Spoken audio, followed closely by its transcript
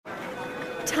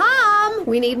Tom,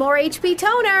 we need more HP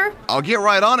toner. I'll get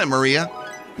right on it, Maria.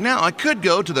 Now, I could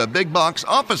go to the big box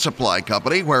office supply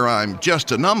company where I'm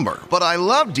just a number, but I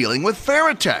love dealing with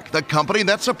Veritech, the company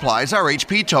that supplies our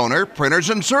HP toner, printers,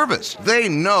 and service. They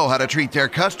know how to treat their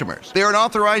customers. They're an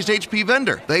authorized HP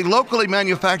vendor. They locally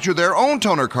manufacture their own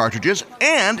toner cartridges,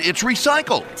 and it's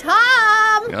recycled.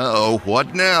 Tom! Uh-oh,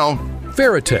 what now?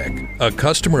 Veritech, a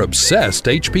customer-obsessed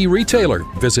HP retailer.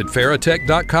 Visit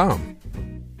Veritech.com.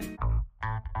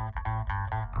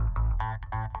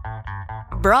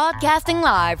 Broadcasting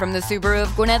live from the Subaru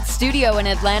of Gwinnett studio in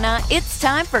Atlanta, it's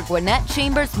time for Gwinnett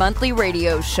Chamber's monthly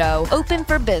radio show, Open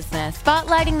for Business,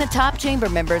 spotlighting the top chamber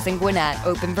members in Gwinnett.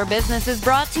 Open for Business is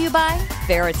brought to you by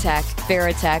Veritech.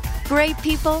 Veritech, great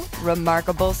people,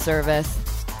 remarkable service.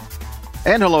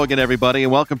 And hello again, everybody,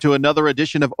 and welcome to another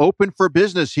edition of Open for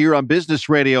Business here on Business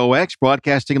RadioX,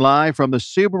 broadcasting live from the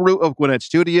Subaru of Gwinnett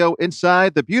studio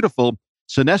inside the beautiful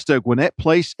SeSo Gwinnett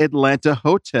Place Atlanta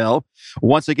Hotel.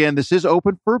 Once again, this is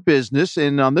Open for Business,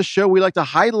 and on this show, we like to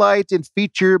highlight and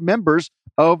feature members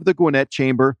of the Gwinnett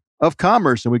Chamber of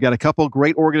Commerce. And we've got a couple of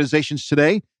great organizations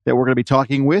today that we're going to be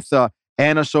talking with.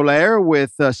 Anna Soler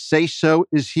with SeSo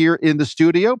is here in the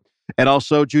studio, and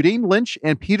also Judine Lynch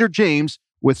and Peter James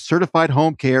with Certified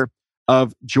Home Care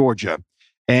of Georgia.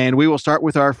 And we will start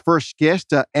with our first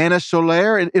guest, Anna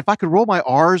Soler. And if I could roll my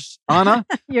R's, Anna,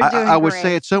 I would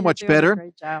say it so much better.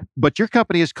 Great job. But your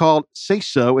company is called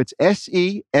SeSo. It's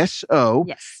SeSo.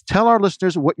 Yes. Tell our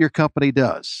listeners what your company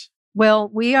does. Well,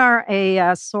 we are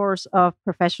a source of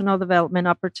professional development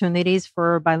opportunities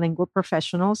for bilingual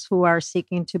professionals who are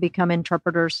seeking to become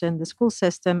interpreters in the school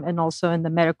system and also in the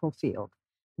medical field.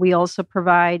 We also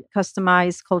provide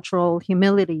customized cultural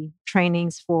humility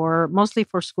trainings mostly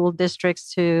for school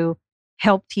districts to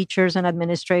help teachers and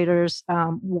administrators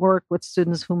work with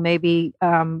students who may be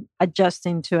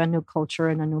adjusting to a new culture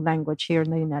and a new language here in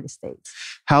the United States.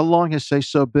 How long has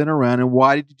SeSo been around, and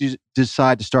why did you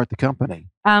decide to start the company?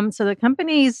 So the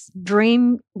company's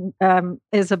dream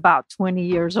is about 20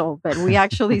 years old, but we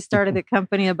actually started the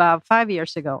company about 5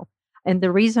 years ago. And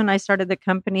the reason I started the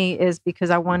company is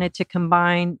because I wanted to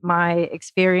combine my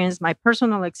experience, my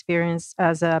personal experience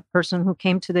as a person who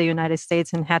came to the United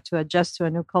States and had to adjust to a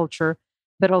new culture,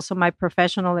 but also my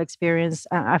professional experience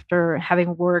after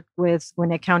having worked with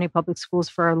Gwinnett County Public Schools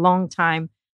for a long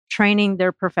time, training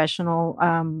their professional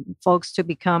folks to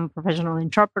become professional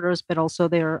interpreters, but also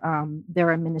their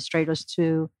administrators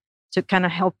to kind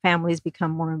of help families become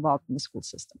more involved in the school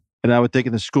system. And I would think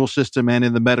in the school system and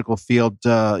in the medical field,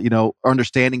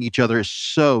 understanding each other is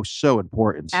so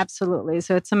important. Absolutely.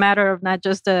 So it's a matter of not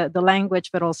just the language,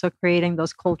 but also creating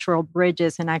those cultural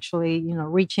bridges and actually,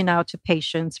 reaching out to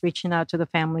patients, reaching out to the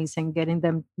families and getting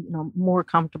them, more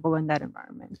comfortable in that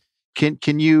environment.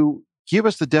 Can you give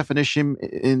us the definition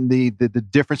in the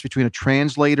difference between a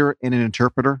translator and an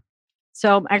interpreter?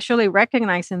 So actually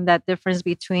recognizing that difference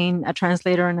between a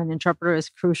translator and an interpreter is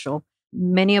crucial.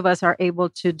 Many of us are able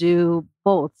to do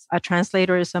both. A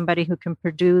translator is somebody who can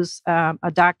produce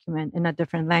a document in a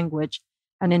different language.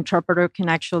 An interpreter can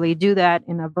actually do that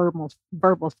in a verbal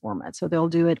format. So they'll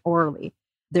do it orally.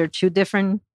 They're two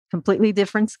completely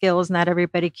different skills. Not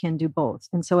everybody can do both.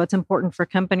 And so it's important for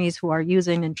companies who are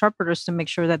using interpreters to make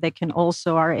sure that they can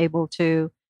also are able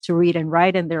to read and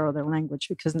write in their other language,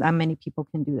 because not many people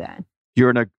can do that. You're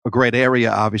in a great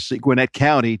area, obviously, Gwinnett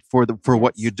County, for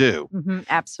what you do. Mm-hmm,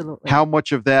 absolutely. How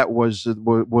much of that was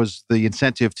the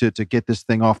incentive to get this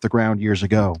thing off the ground years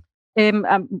ago?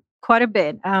 Quite a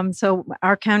bit. So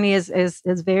our county is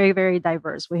very, very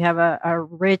diverse. We have a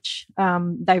rich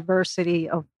diversity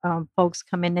of folks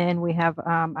coming in. We have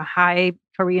a high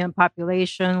Korean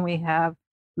population. We have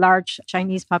large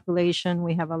Chinese population.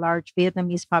 We have a large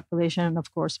Vietnamese population, and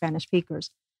of course, Spanish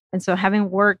speakers. And so having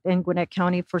worked in Gwinnett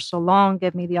County for so long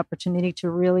gave me the opportunity to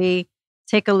really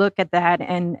take a look at that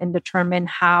and determine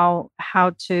how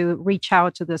to reach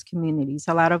out to those communities.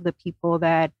 A lot of the people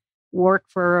that work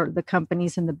for the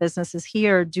companies and the businesses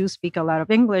here do speak a lot of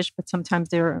English, but sometimes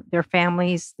their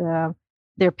families,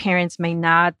 their parents may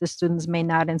not, the students may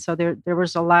not. And so there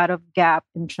was a lot of gap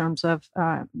in terms of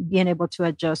being able to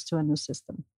adjust to a new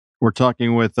system. We're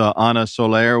talking with Anna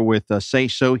Soler with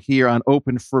SeSo here on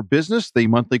Open for Business, the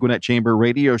monthly Gwinnett Chamber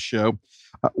radio show.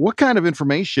 What kind of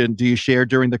information do you share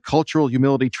during the cultural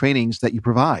humility trainings that you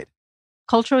provide?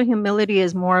 Cultural humility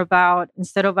is more about,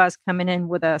 instead of us coming in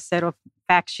with a set of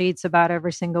fact sheets about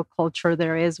every single culture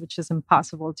there is, which is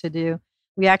impossible to do,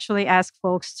 we actually ask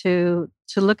folks to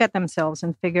look at themselves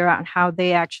and figure out how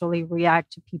they actually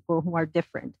react to people who are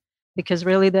different. Because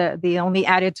really the only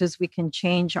attitudes we can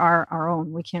change are our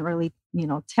own. We can't really,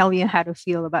 tell you how to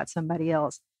feel about somebody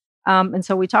else. And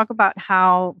so we talk about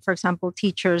how, for example,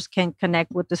 teachers can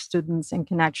connect with the students and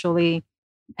can actually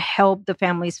help the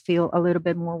families feel a little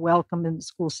bit more welcome in the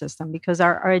school system, because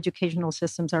our educational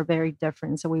systems are very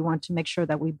different. So we want to make sure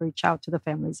that we reach out to the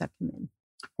families that come in.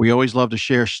 We always love to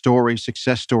share stories,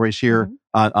 success stories here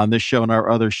on this show and our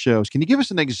other shows. Can you give us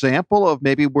an example of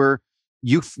maybe where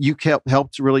you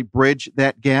helped really bridge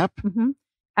that gap?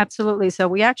 Absolutely.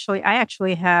 So I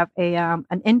actually have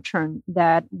an intern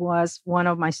that was one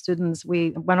of my students.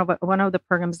 One of the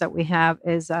programs that we have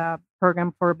is a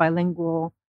program for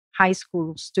bilingual high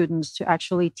school students to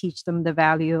actually teach them the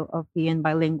value of being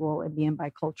bilingual and being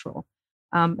bicultural.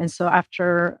 And so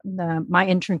after my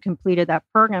intern completed that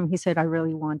program, he said, I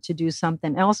really want to do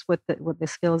something else with the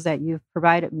skills that you've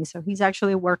provided me. So he's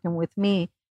actually working with me,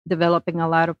 developing a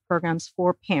lot of programs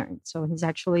for parents. So he's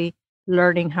actually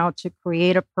learning how to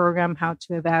create a program, how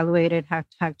to evaluate it, how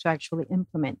to actually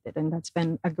implement it. And that's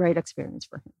been a great experience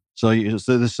for him. So this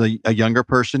is a younger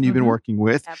person you've been working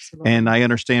with. Absolutely. And I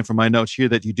understand from my notes here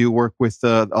that you do work with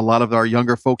a lot of our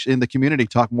younger folks in the community.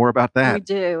 Talk more about that. We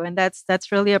do. And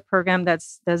that's really a program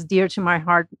that's dear to my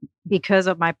heart because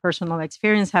of my personal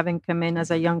experience, having come in as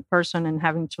a young person and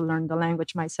having to learn the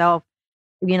language myself.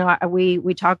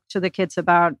 We talk to the kids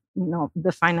about,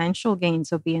 the financial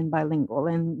gains of being bilingual,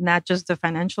 and not just the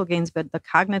financial gains, but the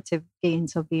cognitive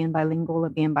gains of being bilingual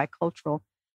and being bicultural.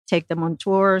 Take them on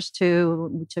tours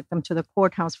we took them to the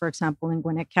courthouse, for example, in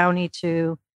Gwinnett County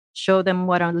to show them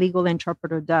what a legal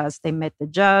interpreter does. They met the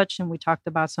judge and we talked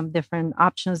about some different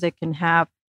options they can have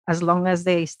as long as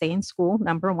they stay in school,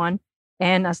 number one,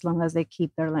 and as long as they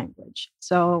keep their language.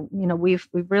 So, we've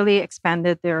really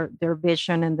expanded their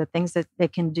vision and the things that they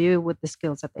can do with the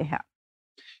skills that they have.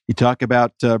 You talk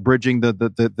about bridging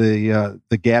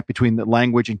the gap between the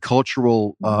language and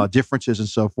cultural differences and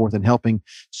so forth, and helping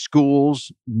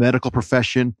schools, medical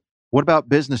profession. What about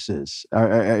businesses?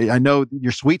 I know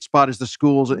your sweet spot is the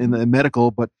schools and the medical,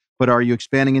 but are you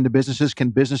expanding into businesses? Can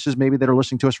businesses maybe that are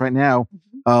listening to us right now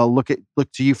look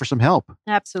to you for some help?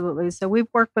 Absolutely. So we've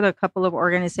worked with a couple of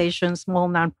organizations, small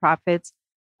nonprofits.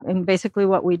 And basically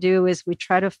what we do is we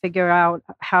try to figure out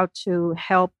how to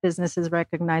help businesses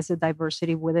recognize the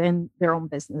diversity within their own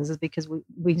businesses, because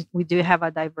we do have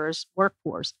a diverse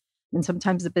workforce. And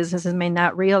sometimes the businesses may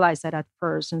not realize that at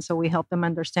first. And so we help them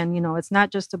understand, it's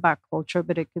not just about culture,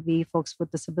 but it could be folks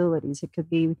with disabilities. It could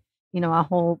be, a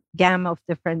whole gamut of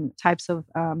different types of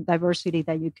diversity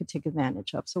that you could take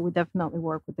advantage of. So we definitely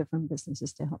work with different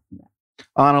businesses to help them.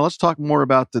 Anna, let's talk more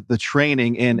about the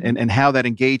training and how that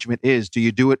engagement is. Do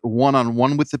you do it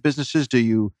one-on-one with the businesses? Do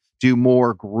you do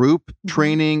more group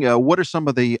training? What are some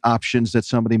of the options that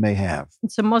somebody may have?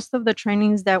 So most of the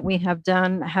trainings that we have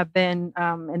done have been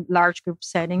in large group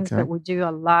settings, but we do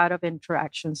a lot of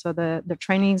interaction. So the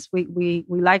trainings, we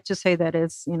like to say that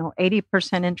it's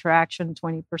 80% interaction,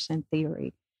 20%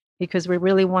 theory, because we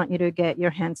really want you to get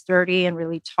your hands dirty and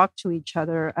really talk to each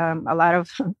other. A lot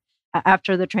of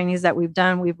after the trainings that we've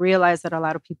done, we've realized that a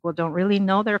lot of people don't really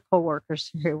know their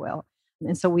coworkers very well.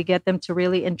 And so we get them to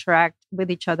really interact with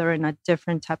each other in a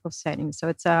different type of setting. So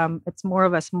it's more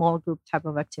of a small group type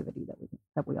of activity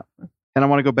that we offer. And I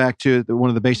want to go back to one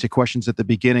of the basic questions at the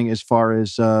beginning, as far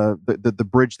as the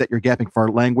bridge that you're gapping for our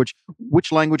language.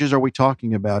 Which languages are we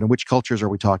talking about, and which cultures are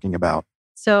we talking about?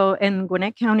 So in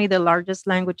Gwinnett County, the largest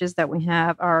languages that we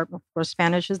have are, of course,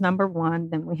 Spanish is number one.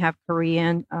 Then we have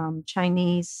Korean,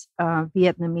 Chinese,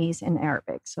 Vietnamese, and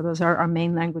Arabic. So those are our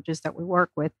main languages that we work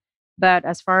with. But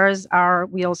as far as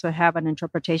we also have an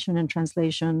interpretation and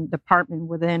translation department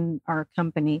within our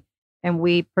company, and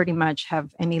we pretty much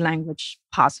have any language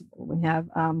possible. We have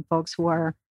folks who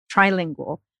are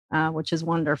trilingual, which is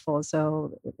wonderful.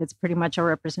 So it's pretty much a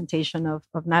representation of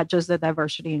not just the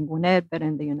diversity in Gwinnett, but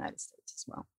in the United States as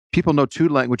well. People know two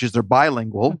languages; they're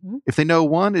bilingual. If they know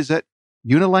one, is that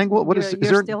unilingual?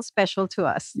 You're still special to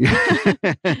us.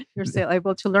 You're still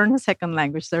able to learn a second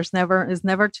language. It's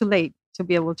never too late to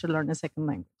be able to learn a second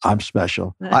language. I'm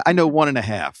special. I know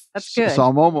 1.5. That's good. So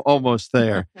I'm almost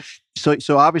there.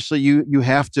 So obviously you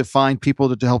have to find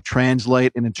people to help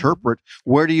translate and interpret.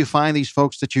 Where do you find these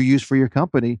folks that you use for your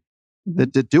company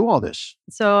that do all this?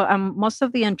 So most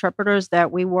of the interpreters that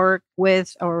we work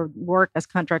with or work as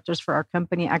contractors for our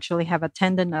company actually have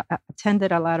attended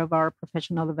a lot of our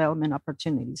professional development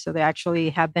opportunities. So they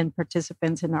actually have been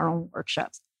participants in our own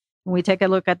workshops. And we take a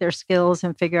look at their skills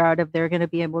and figure out if they're going to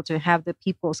be able to have the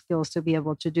people skills to be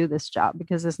able to do this job,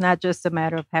 because it's not just a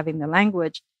matter of having the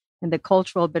language and the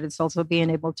cultural, but it's also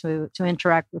being able to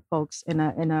interact with folks in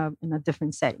a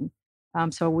different setting.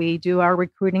 So we do our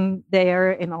recruiting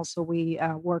there, and also we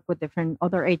work with different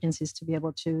other agencies to be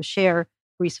able to share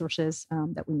resources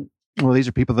that we need. Well, these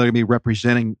are people that are going to be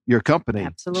representing your company.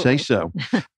 Absolutely.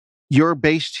 SeSo. You're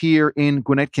based here in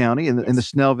Gwinnett County in the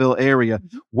Snellville area.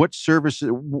 Mm-hmm. What service?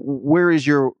 Where is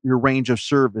your range of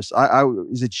service?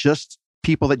 Is it just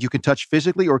people that you can touch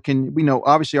physically, or can we know?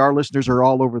 Obviously, our listeners are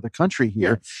all over the country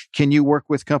here. Yes. Can you work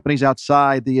with companies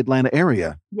outside the Atlanta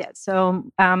area? Yes.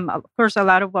 So, of course, a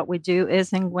lot of what we do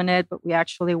is in Gwinnett, but we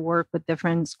actually work with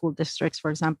different school districts.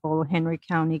 For example, Henry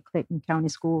County, Clayton County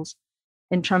schools.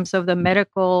 In terms of the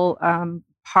medical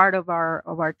part of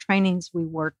our trainings, we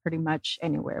work pretty much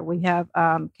anywhere. We have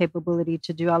capability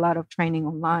to do a lot of training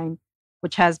online,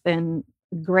 which has been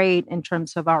great in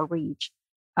terms of our reach.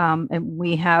 And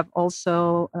we have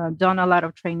also done a lot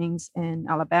of trainings in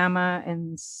Alabama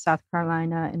and South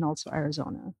Carolina and also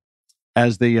Arizona.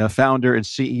 As the founder and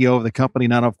CEO of the company,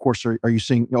 now, of course, are you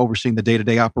overseeing the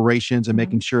day-to-day operations and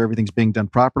making sure everything's being done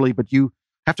properly? But you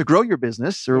have to grow your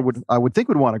business, or I would think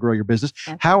would want to grow your business.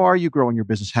 Yes. How are you growing your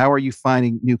business? How are you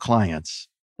finding new clients?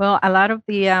 Well, a lot of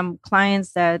the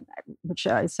clients which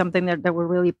is something that we're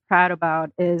really proud about,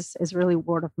 is really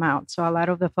word of mouth. So a lot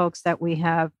of the folks that we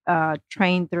have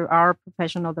trained through our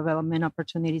professional development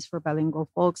opportunities for bilingual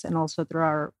folks, and also through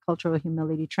our cultural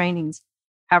humility trainings,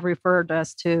 have referred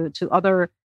us to other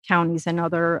counties and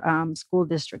other school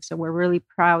districts. So we're really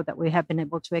proud that we have been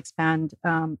able to expand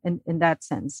in that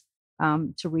sense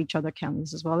to reach other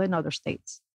counties as well in other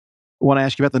states. I want to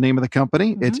ask you about the name of the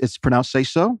company. Mm-hmm. It's pronounced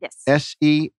SeSo. Yes.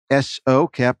 SeSo,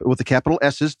 with the capital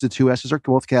S's. The two S's are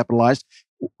both capitalized.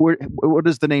 What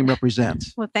does the name represent?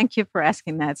 Well, thank you for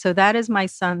asking that. So that is my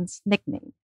son's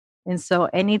nickname. And so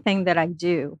anything that I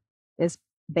do is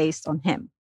based on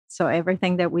him. So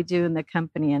everything that we do in the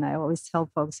company, and I always tell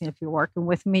folks, if you're working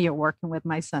with me, you're working with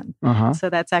my son. Uh-huh.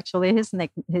 So that's actually his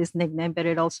nickname, but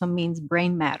it also means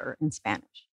brain matter in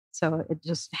Spanish. So it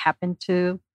just happened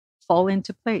to fall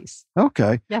into place.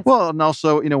 Okay. Yes. Well, and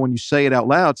also, when you say it out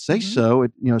loud, SeSo,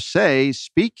 say,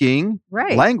 speaking,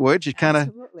 Right. language, it kind of,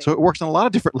 Absolutely. so it works on a lot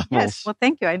of different levels. Yes. Well,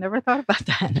 thank you. I never thought about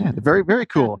that. Yeah, very, very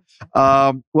cool.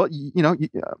 Well,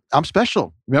 I'm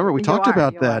special. Remember, we talked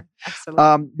about that.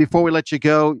 Absolutely. Before we let you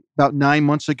go, about 9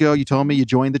 months ago, you told me you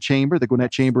joined the chamber, the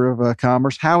Gwinnett Chamber of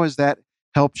Commerce. How has that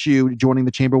helped you joining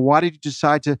the chamber? Why did you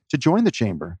decide to join the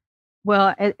chamber?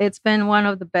 Well, it's been one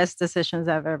of the best decisions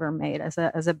I've ever made as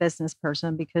a business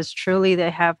person, because truly they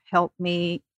have helped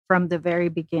me from the very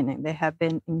beginning. They have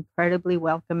been incredibly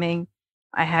welcoming.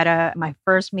 I had my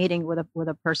first meeting with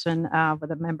a person, with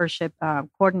a membership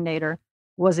coordinator,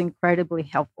 was incredibly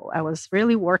helpful. I was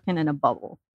really working in a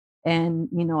bubble, and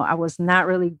I was not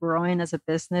really growing as a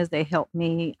business. They helped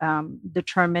me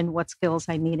determine what skills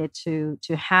I needed to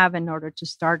have in order to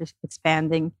start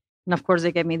expanding. And of course,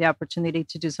 they gave me the opportunity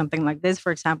to do something like this,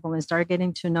 for example, and start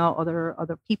getting to know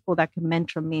other people that can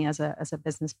mentor me as a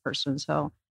business person.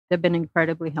 So they've been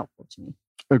incredibly helpful to me.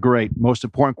 Great. Most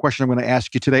important question I'm going to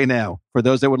ask you today now. For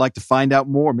those that would like to find out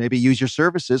more, maybe use your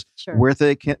services, Sure. where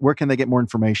can they get more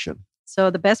information?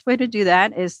 So the best way to do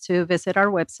that is to visit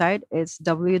our website. It's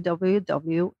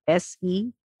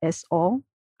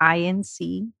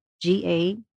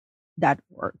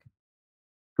www.sesoincga.org.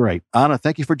 Great. Anna,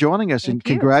 thank you for joining us, and Thank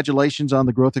you. congratulations on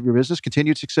the growth of your business.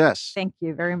 Continued success. Thank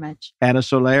you very much. Anna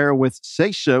Soler with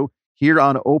SeSo here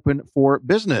on Open for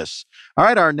Business. All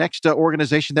right, our next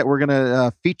organization that we're going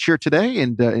to feature today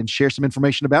and share some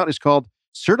information about is called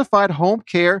Certified Home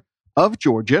Care of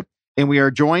Georgia. And we are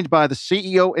joined by the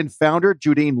CEO and founder,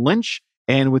 Judine Lynch,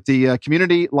 and with the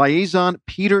community liaison,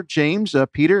 Peter James.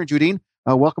 Peter and Judine,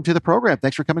 welcome to the program.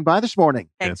 Thanks for coming by this morning.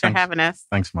 Thanks for having us.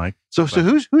 Thanks, Mike. So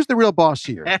who's the real boss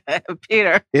here?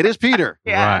 Peter. It is Peter.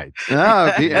 Yeah. Right.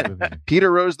 Ah,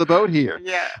 Peter rows the boat here.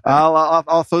 Yeah.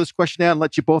 I'll throw this question out and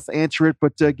let you both answer it.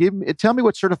 But tell me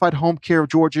what Certified Home Care of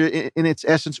Georgia, in its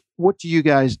essence, what do you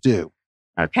guys do?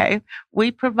 Okay.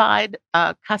 We provide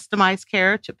customized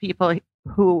care to people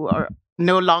who are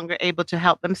no longer able to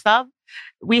help themselves.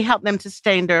 We help them to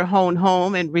stay in their own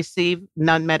home and receive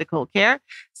non-medical care.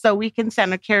 So we can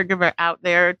send a caregiver out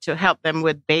there to help them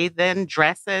with bathing,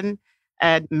 dressing,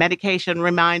 and medication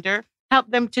reminder, help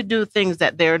them to do things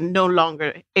that they're no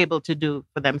longer able to do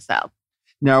for themselves.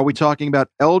 Now, are we talking about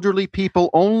elderly people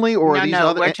only, or are these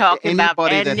other? We're talking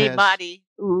about anybody anybody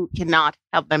who cannot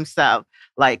help themselves.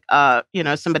 Like,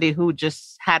 somebody who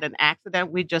just had an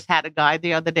accident. We just had a guy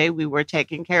the other day we were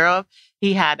taking care of.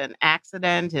 He had an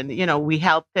accident, and, we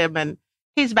helped him, and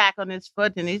he's back on his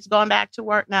foot, and he's gone back to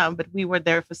work now. But we were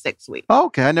there for 6 weeks.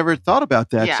 Okay, I never thought about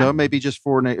that. Yeah. So maybe just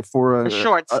for a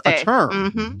short stay. a term.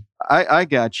 Mm-hmm. I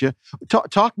got you.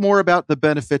 Talk more about the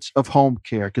benefits of home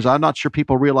care, because I'm not sure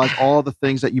people realize all the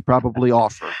things that you probably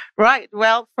offer. Right.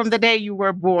 Well, from the day you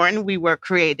were born, we were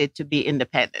created to be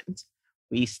independent.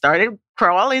 we started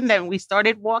crawling, then we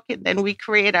started walking, then we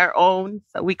create our own.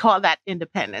 So we call that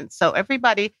independence. So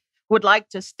everybody would like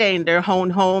to stay in their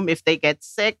own home if they get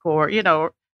sick or,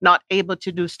 not able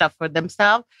to do stuff for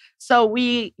themselves. So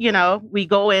we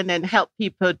go in and help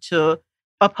people to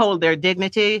uphold their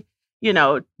dignity,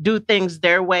 do things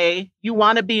their way. You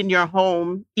want to be in your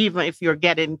home, even if you're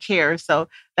getting care. So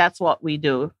that's what we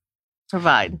do,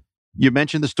 provide. You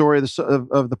mentioned the story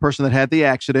of the person that had the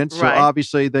accident. So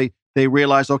obviously they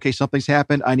realized, okay, something's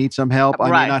happened. I need some help. I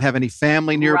may not have any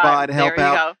family nearby to help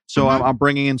out. So I'm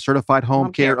bringing in certified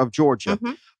home care of Georgia.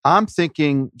 I'm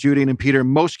thinking, Judine and Peter, in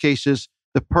most cases,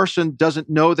 the person doesn't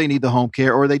know they need the home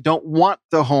care or they don't want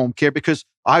the home care because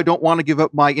I don't want to give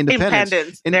up my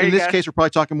independence. In this case, we're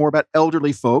probably talking more about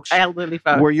elderly folks.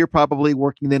 Where you're probably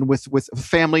working then with a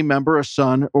family member, a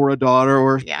son or a daughter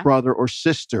or brother or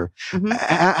sister.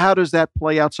 How does that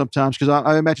play out sometimes? Because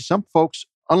I imagine some folks,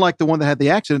 unlike the one that had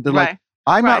the accident, they're like,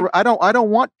 I don't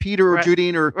want Peter or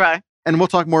Judine or and we'll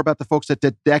talk more about the folks that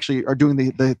actually are doing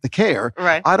the care.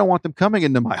 I don't want them coming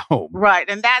into my home.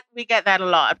 And that we get that a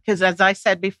lot because, as I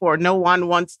said before, no one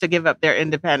wants to give up their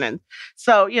independence.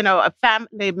 So, a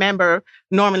family member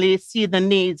normally see the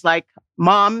needs like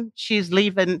mom, she's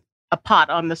leaving a pot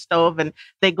on the stove and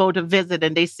they go to visit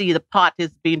and they see the pot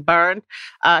is being burned.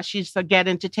 She's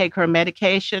forgetting to take her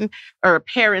medication. Her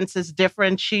appearance is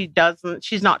different. She's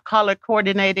not color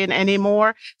coordinating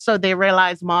anymore. So they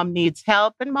realize mom needs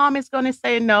help and mom is going to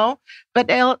say no, but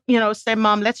they'll, say,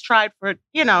 mom, let's try it for,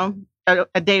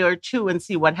 a day or two and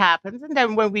see what happens. And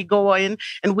then when we go in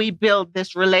and we build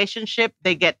this relationship,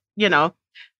 they get,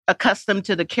 accustomed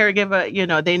to the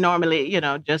caregiver, they normally,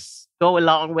 just go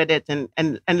along with it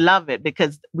and love it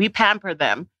because we pamper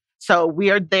them. So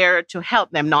we are there to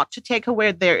help them, not to take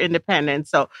away their independence.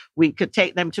 So we could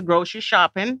take them to grocery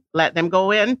shopping, let them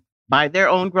go in, buy their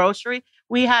own grocery.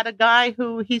 We had a guy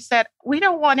who he said, we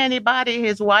don't want anybody.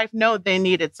 His wife know they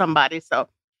needed somebody. So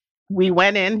we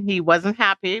went in, he wasn't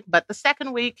happy, but the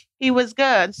second week he was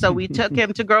good. So we took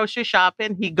him to grocery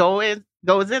shopping. He goes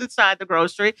inside the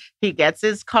grocery, he gets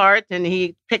his cart and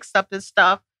he picks up his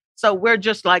stuff. So we're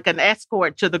just like an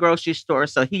escort to the grocery store.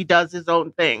 So he does his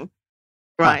own thing.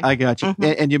 Right. I got you.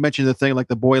 And you mentioned the thing like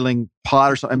the boiling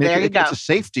pot or something. I mean, it's a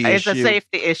safety issue. It's a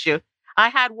safety issue. I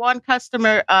had one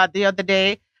customer the other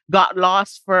day got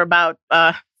lost for about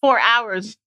 4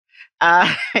 hours.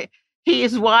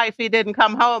 His wife, he didn't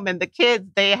come home, and the kids,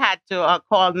 they had to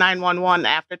call 911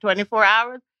 after 24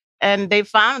 hours, and they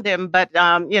found him. But,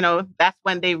 that's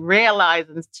when they realized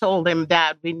and told him,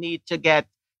 Dad, we need to get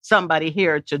somebody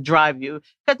here to drive you,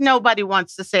 because nobody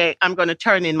wants to say, I'm going to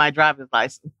turn in my driver's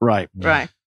license. Right.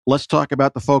 Let's talk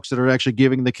about the folks that are actually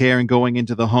giving the care and going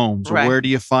into the homes. Where do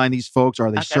you find these folks?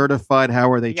 Are they certified?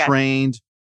 How are they trained?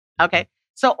 Okay.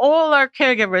 So all our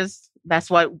caregivers, that's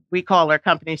what we call our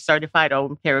company, Certified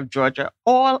Home Care of Georgia.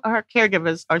 All our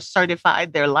caregivers are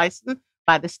certified. They're licensed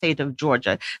by the state of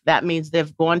Georgia. That means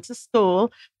they've gone to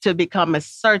school to become a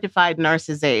certified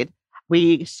nurse's aide.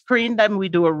 We screen them. We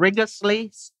do a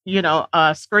rigorously,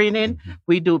 screening.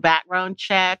 We do background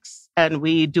checks and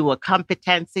we do a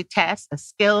competency test, a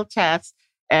skill test,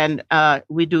 and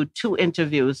we do 2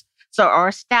 interviews. So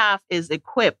our staff is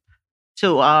equipped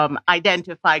to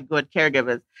identify good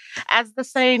caregivers. As the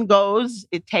saying goes,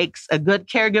 it takes a good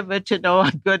caregiver to know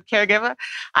a good caregiver.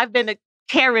 I've been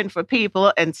caring for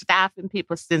people and staffing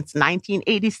people since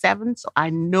 1987, so I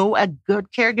know a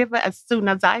good caregiver as soon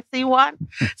as I see one.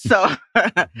 So,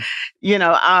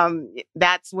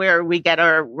 that's where we get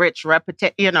our rich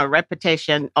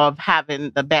reputation of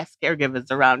having the best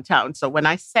caregivers around town. So when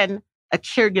I send a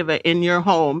caregiver in your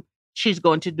home, she's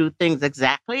going to do things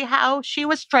exactly how she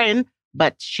was trained,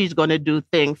 but she's going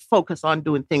to focus on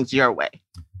doing things your way.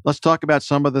 Let's talk about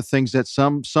some of the things that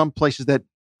some places that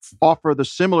offer the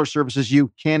similar services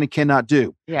you can and cannot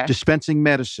do. Yeah. Dispensing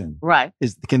medicine. Right.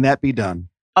 Can that be done?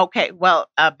 Okay. Well,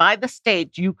 by the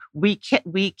state, we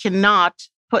cannot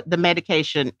put the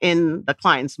medication in the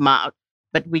client's mouth,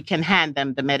 but we can hand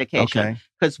them the medication.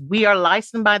 Because we are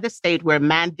licensed by the state. We're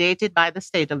mandated by the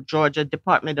state of Georgia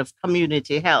Department of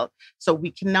Community Health. So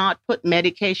we cannot put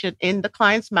medication in the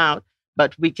client's mouth,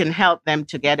 but we can help them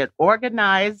to get it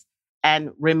organized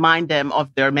and remind them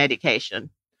of their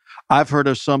medication. I've heard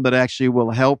of some that actually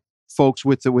will help folks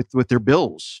with their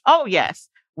bills. Oh, yes.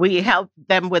 We help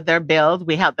them with their bills.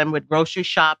 We help them with grocery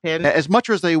shopping. As much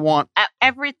as they want.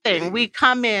 Everything. We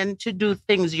come in to do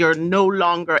things you're no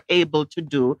longer able to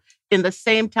do. In the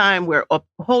same time, we're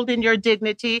upholding your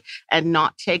dignity and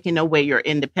not taking away your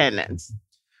independence.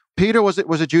 Peter, was it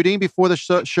Judine before the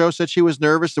show said she was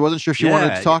nervous? I wasn't sure if she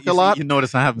wanted to talk a lot. You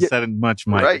notice I haven't said much,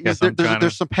 Mike. Right.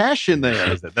 There's some passion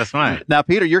there. That's right. Now,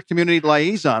 Peter, you're community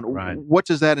liaison. Right. What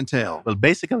does that entail? Well,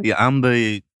 basically, I'm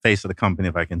the face of the company,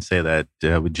 if I can say that,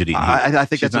 with Judine. I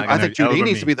think Judine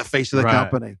needs to be the face of the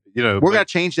company. We're going to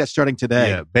change that starting today.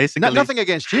 Yeah, basically. Nothing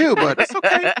against you, but it's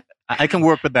okay. I can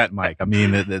work with that, Mike. I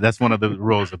mean, that's one of the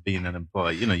roles of being an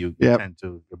employee. You tend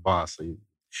to your boss.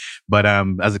 But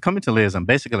as a community liaison,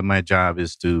 basically my job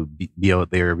is to be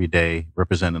out there every day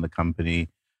representing the company.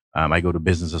 I go to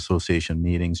business association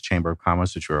meetings, Chamber of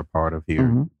Commerce, which we're a part of here.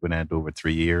 We've been at over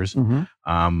 3 years.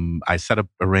 I set up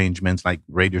arrangements like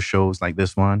radio shows like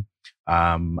this one.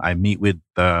 I meet with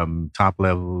top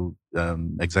level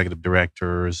executive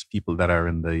directors, people that are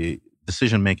in the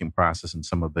decision-making process in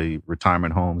some of the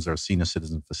retirement homes or senior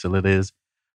citizen facilities.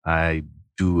 I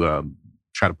do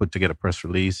try to put together press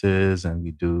releases, and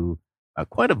we do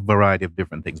quite a variety of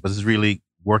different things. But it's really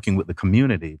working with the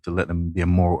community to let them be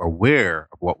more aware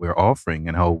of what we're offering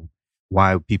and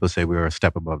why people say we're a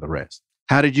step above the rest.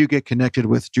 How did you get connected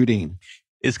with Judine?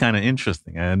 It's kind of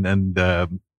interesting. And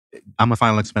I'm a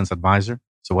final expense advisor.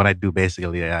 So what I do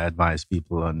basically, I advise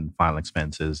people on final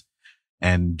expenses.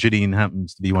 And Judine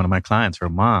happens to be one of my clients. Her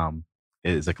mom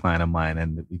is a client of mine,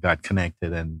 and we got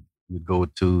connected, and we'd go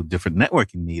to different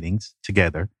networking meetings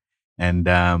together.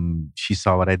 And she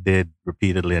saw what I did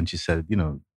repeatedly, and she said,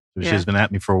 she's been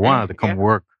at me for a while to come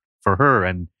work for her,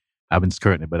 and I've been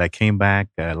skirting it. But I came back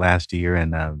last year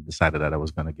and decided that I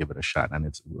was going to give it a shot, and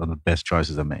it's one of the best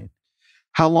choices I made.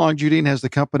 How long, Judine, has the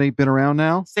company been around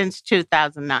now? Since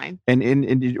 2009.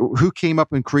 And who came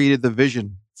up and created the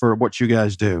vision for what you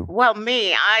guys do? Well,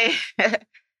 me, I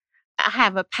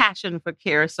have a passion for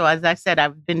care. So as I said,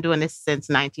 I've been doing this since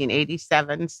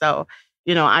 1987. So,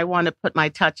 I want to put my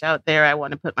touch out there. I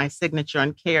want to put my signature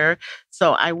on care.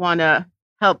 So I want to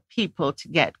help people to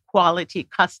get quality,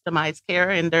 customized care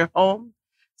in their home.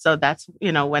 So that's,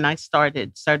 when I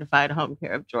started Certified Home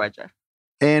Care of Georgia.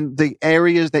 And the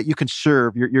areas that you can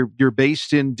serve, you're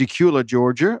based in Decula,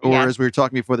 Georgia, or as we were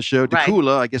talking before the show,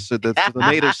 Decula, I guess the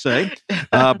natives say,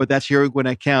 but that's here in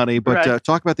Gwinnett County. But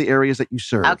talk about the areas that you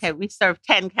serve. Okay, we serve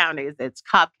 10 counties. It's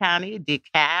Cobb County,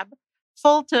 DeKalb,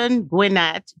 Fulton,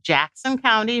 Gwinnett, Jackson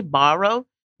County, Barrow,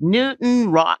 Newton,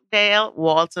 Rockdale,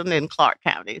 Walton, and Clark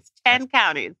counties. 10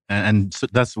 counties. And so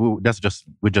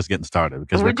we're just getting started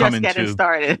because we're coming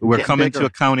to a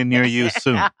county near you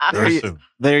soon. Very soon.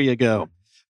 There you go.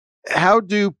 How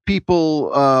do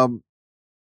people,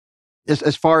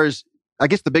 as far as, I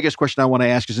guess the biggest question I want to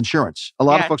ask is insurance. A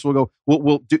lot of folks will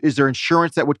go, is there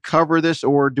insurance that would cover this,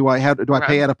 or do I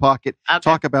pay out of pocket? Okay.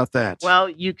 Talk about that. Well,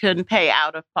 you can pay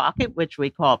out of pocket, which we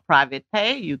call private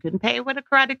pay. You can pay with a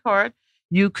credit card.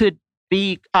 You could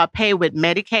pay with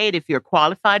Medicaid if you're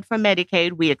qualified for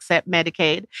Medicaid. We accept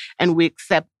Medicaid, and we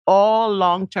accept all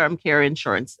long-term care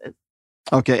insurances.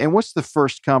 Okay, and what's the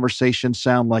first conversation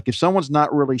sound like? If someone's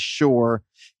not really sure,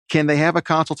 can they have a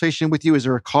consultation with you? Is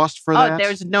there a cost for that? Oh,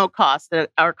 there's no cost.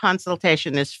 Our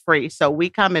consultation is free. So we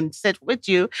come and sit with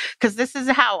you, because this is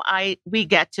how we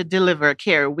get to deliver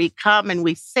care. We come and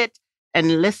we sit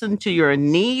and listen to your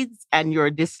needs and your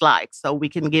dislikes, so we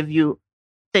can give you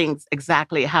things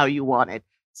exactly how you want it.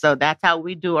 So that's how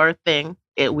we do our thing.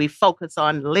 We focus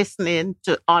on listening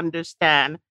to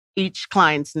understand each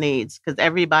client's needs, because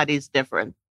everybody's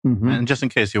different. Mm-hmm. And just in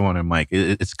case you're wondering, Mike,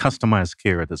 it's customized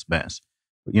care at its best.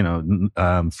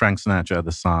 Frank Sinatra had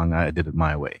the song, I Did It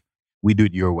My Way. We do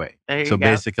it your way. So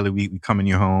basically, we come in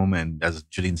your home, and as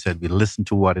Judine said, we listen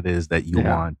to what it is that you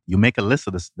want. You make a list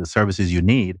of the services you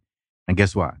need, and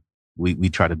guess what? We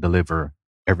try to deliver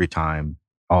every time,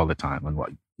 all the time on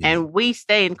what. And we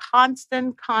stay in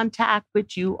constant contact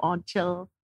with you until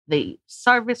the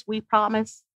service we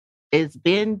promise is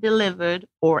being delivered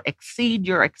or exceed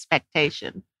your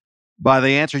expectation. By the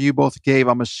answer you both gave,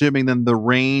 I'm assuming then the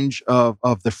range of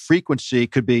the frequency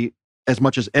could be as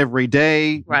much as every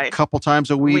day, a couple times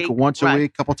a week, once a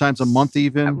week, couple times a month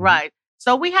even. Right.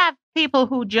 So we have people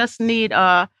who just need,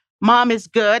 mom is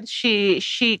good. She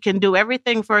can do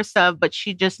everything for herself, but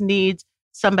she just needs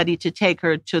somebody to take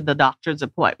her to the doctor's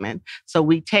appointment. So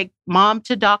we take mom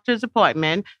to doctor's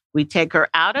appointment. We take her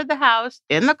out of the house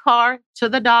in the car to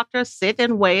the doctor, sit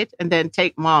and wait, and then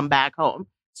take mom back home.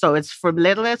 So it's from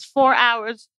little as 4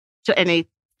 hours to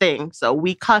anything. So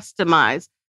we customize.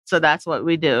 So that's what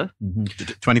we do.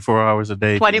 Mm-hmm. 24 hours a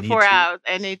day. 24 hours,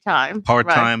 anytime.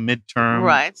 Part-time,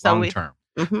 midterm, so long-term.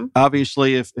 Mm-hmm.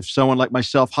 Obviously, if someone like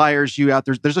myself hires you out,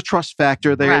 there's a trust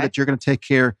factor there that you're going to take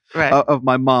care of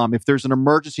my mom. If there's an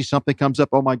emergency, something comes up,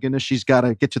 oh my goodness, she's got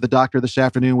to get to the doctor this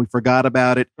afternoon. We forgot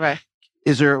about it. Right.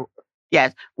 Is there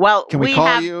Yes. Well, Can we call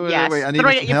have, you? Yes. Wait, I need some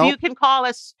if help. you can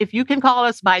call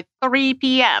us by 3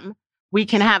 p.m., we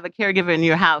can have a caregiver in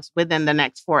your house within the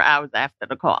next 4 hours after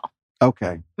the call.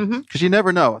 Okay. Because you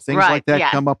never know. Things like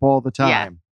that come up all the time. Yeah.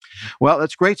 Well,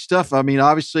 that's great stuff. I mean,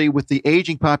 obviously, with the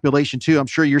aging population, too, I'm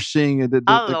sure you're seeing the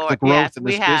growth in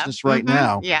this business right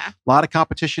now. Yeah. A lot of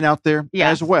competition out there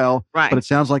as well. Right. But it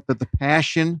sounds like that the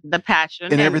passion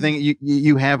and everything,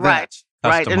 you have that.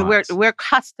 Right. And we're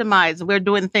customized. We're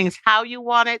doing things how you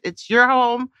want it. It's your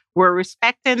home. We're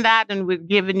respecting that, and we're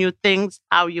giving you things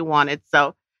how you want it.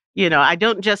 So, I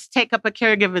don't just take up a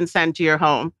caregiver and send to your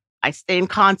home. I stay in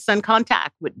constant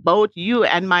contact with both you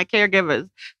and my caregivers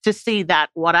to see that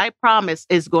what I promise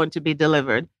is going to be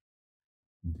delivered.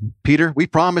 Peter, we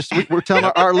promised. We're telling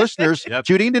our listeners.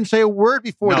 Judine didn't say a word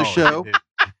before the show.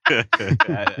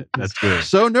 That's good.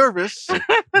 So nervous,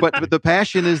 but the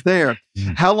passion is there.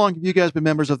 How long have you guys been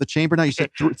members of the chamber now? You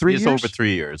said 3 years? It's over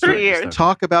 3 years. 3 years.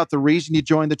 Talk about the reason you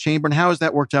joined the chamber and how has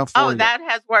that worked out for you? Oh, that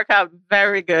has worked out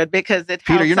very good because it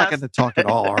Peter, helps you're not us. going to talk at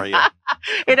all, are you?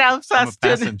 It helps I'm us a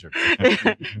passenger.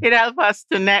 It helps us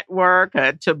to network,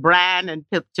 to brand, and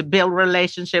to build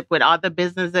relationship with other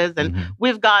businesses. And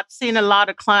we've seen a lot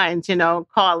of clients,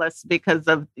 call us because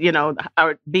of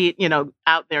our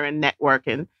out there and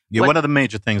networking. Yeah, one of the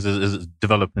major things is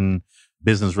developing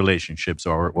business relationships,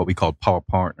 or what we call power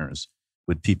partners,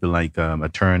 with people like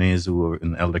attorneys who are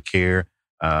in elder care,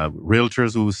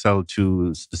 realtors who sell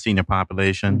to the senior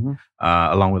population,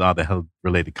 along with other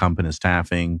health-related companies,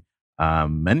 staffing,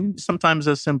 and sometimes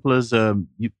as simple as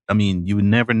you would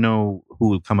never know who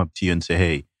will come up to you and say,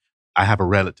 "Hey, I have a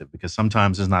relative," because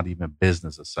sometimes it's not even a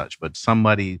business as such, but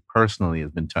somebody personally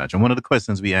has been touched. And one of the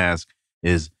questions we ask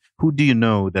is, "Who do you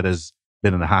know that has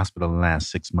been in the hospital in the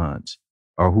last 6 months,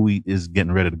 or who is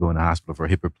getting ready to go in the hospital for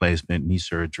hip replacement, knee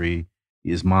surgery?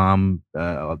 His mom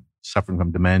suffering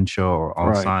from dementia or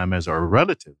Alzheimer's, or a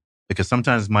relative?" Because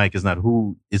sometimes, Mike, is not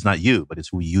you, but it's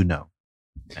who you know.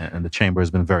 And the chamber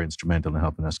has been very instrumental in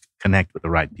helping us connect with the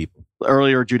right people.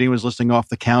 Earlier, Judine was listing off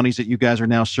the counties that you guys are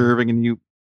now serving, and you,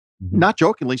 not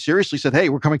jokingly, seriously said, "Hey,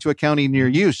 we're coming to a county near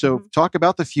you." So talk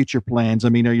about the future plans. I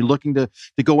mean, are you looking to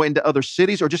go into other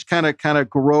cities, or just kind of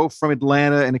grow from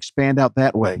Atlanta and expand out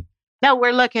that way? No,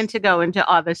 we're looking to go into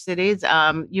other cities.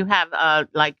 You have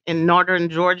like in northern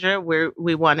Georgia, where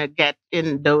we want to get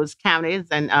in those counties,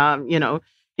 and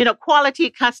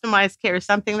quality customized care is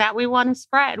something that we want to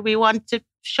spread. We want to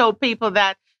show people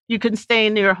that you can stay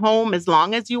in your home as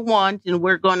long as you want, and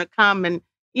we're going to come and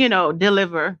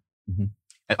deliver.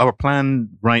 Our plan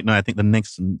right now, I think the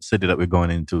next city that we're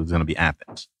going into is going to be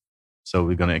Athens. So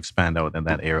we're going to expand out in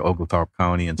that area, Oglethorpe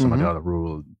County, and some of the other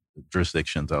rural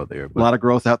jurisdictions out there. But a lot of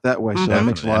growth out that way, so that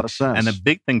makes a lot of sense. And the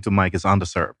big thing to Mike is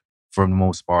underserved. For the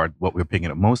most part, what we're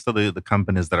picking up, most of the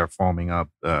companies that are forming up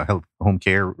health home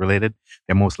care related,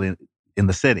 they're mostly in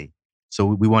the city. So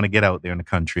we want to get out there in the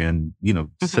country and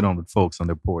sit on with folks on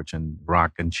their porch and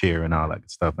rock and cheer and all that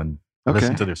good stuff and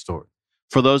listen to their story.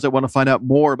 For those that want to find out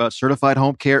more about Certified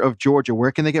Home Care of Georgia,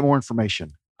 where can they get more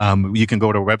information? You can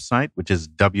go to our website, which is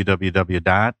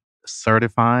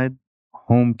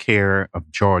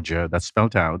www.certifiedhomecareofgeorgia, that's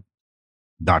spelled out,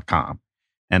 .com.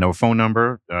 And our phone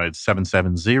number is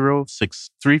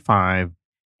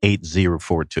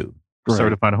 770-635-8042.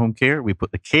 Certified Home Care, we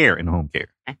put the care in home care.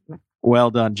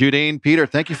 Well done. Judine, Peter,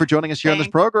 thank you for joining us here on this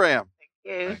program. Thank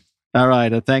you. All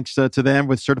right. Thanks to them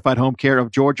with Certified Home Care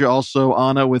of Georgia. Also,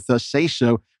 Anna with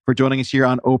SeSo for joining us here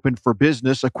on Open for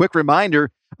Business. A quick reminder,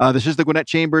 this is the Gwinnett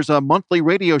Chamber's monthly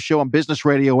radio show on Business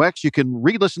RadioX. You can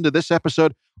re-listen to this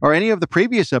episode or any of the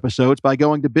previous episodes by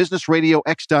going to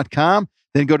businessradiox.com.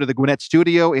 Then go to the Gwinnett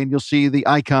studio and you'll see the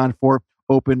icon for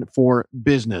Open for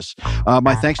Business.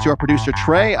 My thanks to our producer,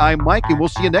 Trey. I'm Mike, and we'll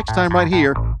see you next time right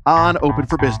here on Open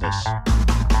for Business.